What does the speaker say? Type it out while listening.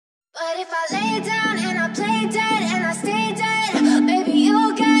But if I lay down and I play dead and I stay dead, maybe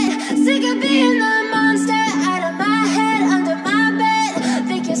you'll get sick of being the monster out of my head, under my bed.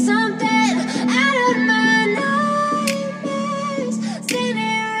 Think you're something out of my nightmares,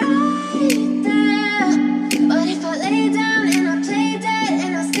 standing right there. But if I lay down and I play dead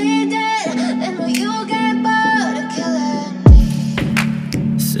and I stay dead, then will you get bored of killing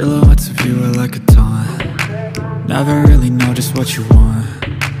me? Silhouettes of you are like a taunt. Never really know just what you want.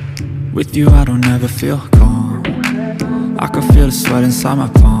 With you I don't ever feel calm. I can feel the sweat inside my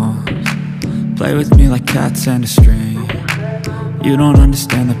palms. Play with me like cats and a string. You don't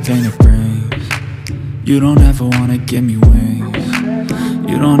understand the pain it brings. You don't ever wanna give me wings.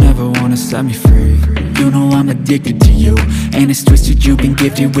 You don't ever wanna set me free. You know I'm addicted to you, and it's twisted, you've been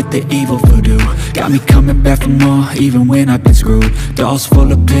gifted with the evil voodoo. Got me coming back for more, even when I've been screwed. Dolls full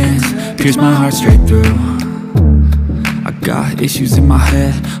of pins, pierce my heart straight through. I got issues in my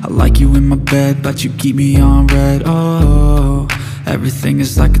head, I like you in my bed, but you keep me on red. Oh, everything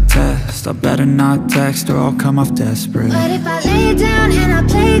is like a test. I better not text or I'll come off desperate. But if I lay down and I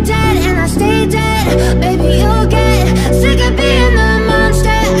play dead and I stay dead, maybe you'll get sick of being the monster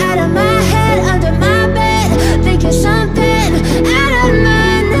out of my head, under my bed. Think you're something out of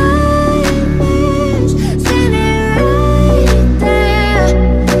my nightmares, standing right there.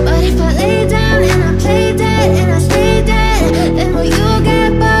 But if I lay down and I play dead and I stay dead, then will you get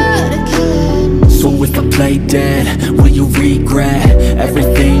bored of killing me? So if I play dead, will you regret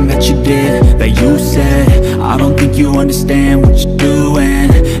everything that you did, that you said? I don't think you understand what you're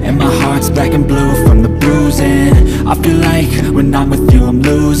doing, and my heart's black and blue from the bruising. I feel like when I'm with you I'm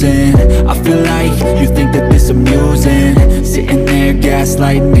losing. I feel like you think that this amusing, sitting there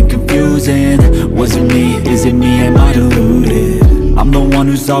gaslighting and confusing. Was it me? Is it me? Am I deluded? I'm the one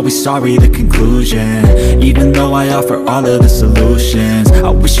who's always sorry, the conclusion, even though I offer all of the solutions. I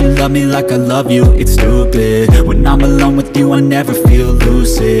wish you loved me like I love you, it's stupid. When I'm alone with you I never feel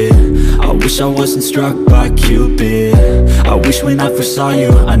lucid. I wish I wasn't struck by Cupid. I wish when I first saw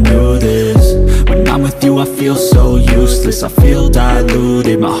you I knew this. When I'm with you I feel so useless, I feel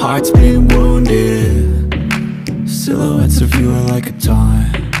diluted, my heart's been wounded. Silhouettes of you are like a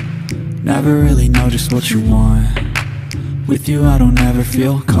taunt. Never really know just what you want. With you I don't ever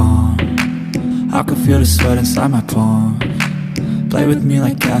feel calm. I can feel the sweat inside my palms. Play with me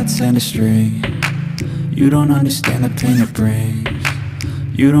like cats and a string. You don't understand the pain it brings.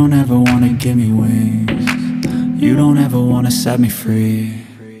 You don't ever wanna give me wings. You don't ever wanna set me free.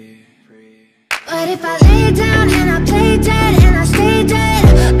 But if I lay down and I play dead and I stay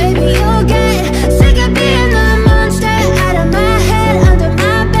dead, maybe you'll get sick of being the monster out of my head, under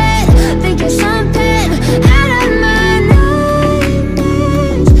my bed. Think you're something out of my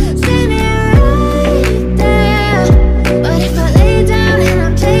nightmares, standing right there. But if I lay down and I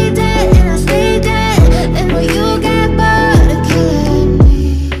play dead and I stay dead, then will you get bored of killing me?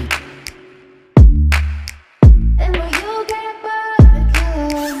 Then will you get bored of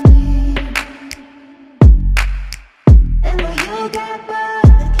killing me? And will you get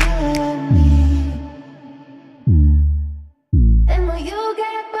bored of killing me? And will you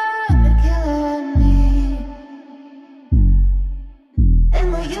get bored of killing me? And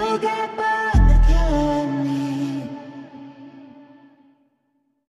will you get bored?